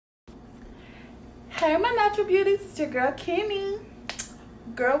Hey, my natural beauties, it's your girl Kenny,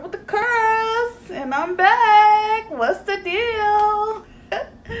 girl with the curls, and I'm back. What's the deal?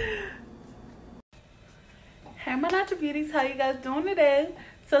 Hey, my natural beauties, how you guys doing today?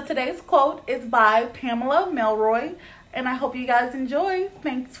 So today's quote is by Pamela Melroy, and I hope you guys enjoy.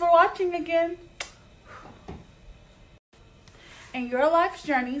 Thanks for watching again. In your life's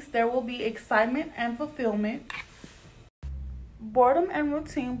journeys, there will be excitement and fulfillment, boredom and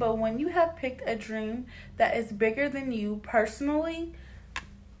routine, but when you have picked a dream that is bigger than you personally,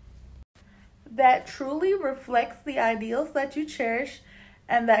 that truly reflects the ideals that you cherish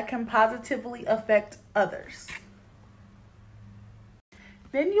and that can positively affect others,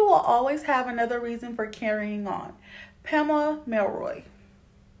 then you will always have another reason for carrying on. Pamela Melroy.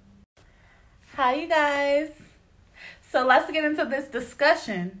 Hi, you guys. So let's get into this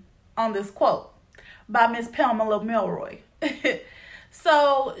discussion on this quote by Miss Pamela Melroy.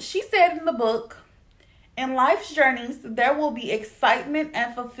 So she said in the book, in life's journeys, there will be excitement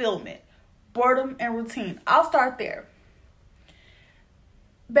and fulfillment, boredom and routine. I'll start there.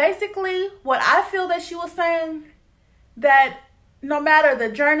 Basically, what I feel that she was saying, that no matter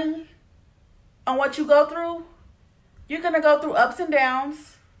the journey and what you go through, you're going to go through ups and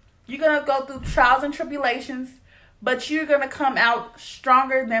downs. You're going to go through trials and tribulations, but you're going to come out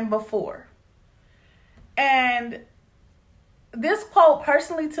stronger than before. And this quote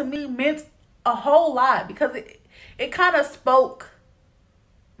personally to me meant a whole lot because it kind of spoke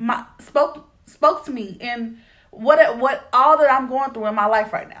to me in what all that I'm going through in my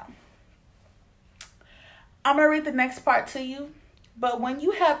life right now. I'm going to read the next part to you. But when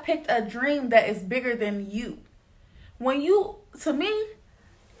you have picked a dream that is bigger than you, to me,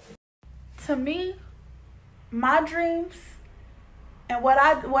 my dreams and what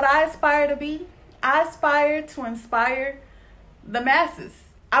I aspire to be, I aspire to inspire the masses.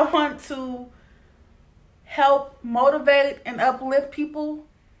 I want to help motivate and uplift people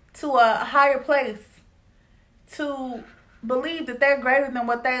to a higher place, to believe that they're greater than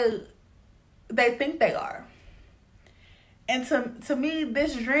what they think they are. And to me,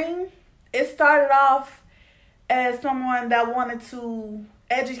 this dream, it started off as someone that wanted to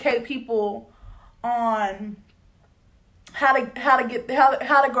educate people on how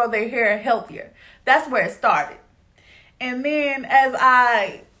to grow their hair healthier. That's where it started. And then as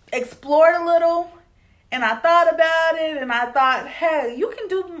I explored a little and I thought about it and I thought, hey, you can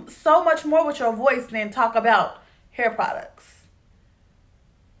do so much more with your voice than talk about hair products.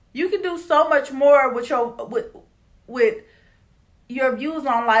 You can do so much more with your views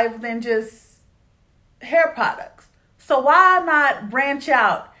on life than just hair products. So why not branch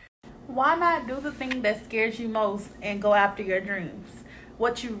out? Why not do the thing that scares you most and go after your dreams?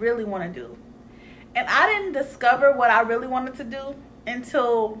 What you really want to do. And I didn't discover what I really wanted to do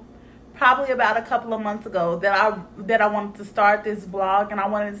until probably about a couple of months ago that I wanted to start this vlog, and I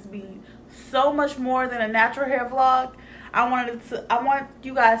wanted it to be so much more than a natural hair vlog. I want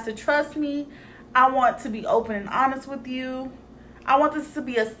you guys to trust me. I want to be open and honest with you. I want this to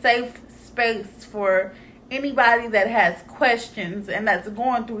be a safe space for anybody that has questions and that's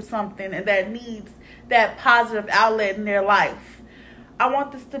going through something and that needs that positive outlet in their life. I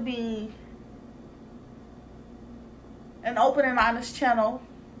want this to be an open and honest channel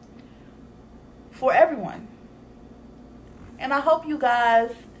for everyone. And I hope you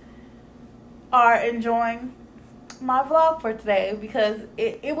guys are enjoying my vlog for today because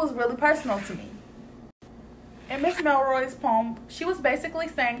it was really personal to me. In Miss Melroy's poem, she was basically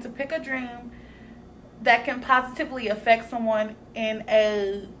saying to pick a dream that can positively affect someone in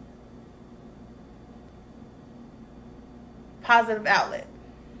a positive outlet.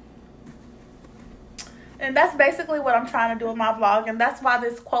 And that's basically what I'm trying to do in my vlog. And that's why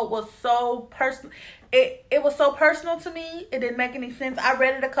this quote was so personal. It was so personal to me. It didn't make any sense. I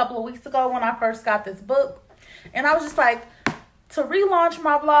read it a couple of weeks ago when I first got this book. And I was just like, to relaunch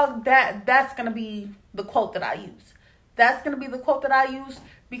my vlog, that's going to be the quote that I use. That's going to be the quote that I use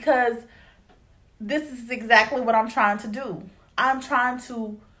because this is exactly what I'm trying to do. I'm trying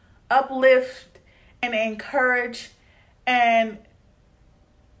to uplift and encourage and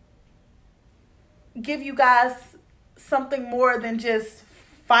give you guys something more than just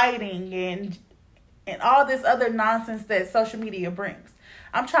fighting and all this other nonsense that social media brings.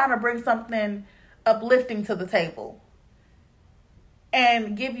 I'm trying to bring something uplifting to the table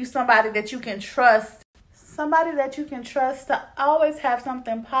and give you somebody that you can trust. Somebody that you can trust to always have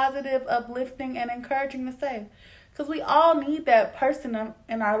something positive, uplifting, and encouraging to say. Because we all need that person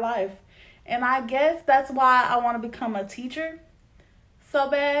in our life. And I guess that's why I want to become a teacher so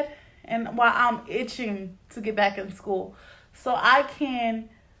bad. And why I'm itching to get back in school. So I can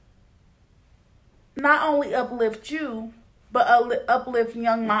not only uplift you, but uplift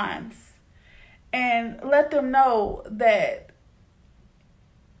young minds. And let them know that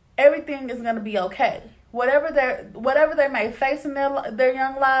everything is going to be okay. Whatever they may face in their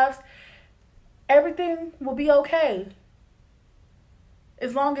young lives, everything will be okay.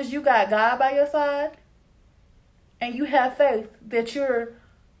 As long as you got God by your side and you have faith that you're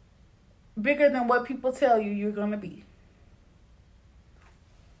bigger than what people tell you you're going to be.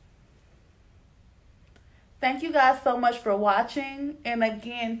 Thank you guys so much for watching, and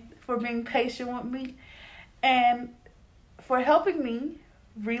again, for being patient with me and for helping me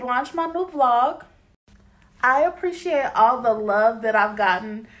relaunch my new vlog. I appreciate all the love that I've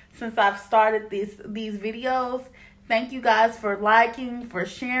gotten since I've started these videos. Thank you guys for liking, for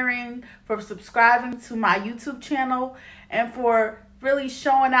sharing, for subscribing to my YouTube channel, and for really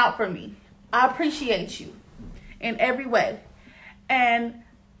showing out for me. I appreciate you in every way. And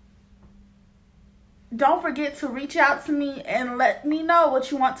don't forget to reach out to me and let me know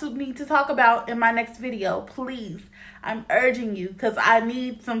what you want me to talk about in my next video. Please, I'm urging you, because I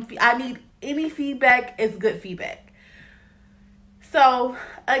need any feedback is good feedback. So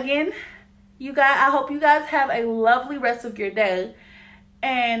again, you guys, I hope you guys have a lovely rest of your day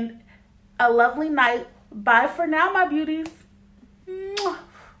and a lovely night. Bye for now, my beauties. Mwah.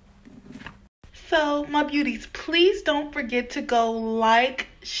 So, my beauties, please don't forget to go like,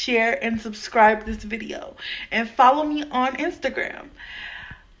 share, and subscribe this video. And follow me on Instagram.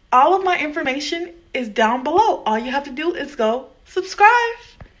 All of my information is down below. All you have to do is go subscribe.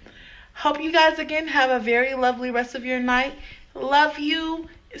 Hope you guys again have a very lovely rest of your night. Love you.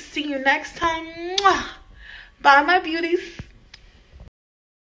 See you next time. Mwah. Bye, my beauties.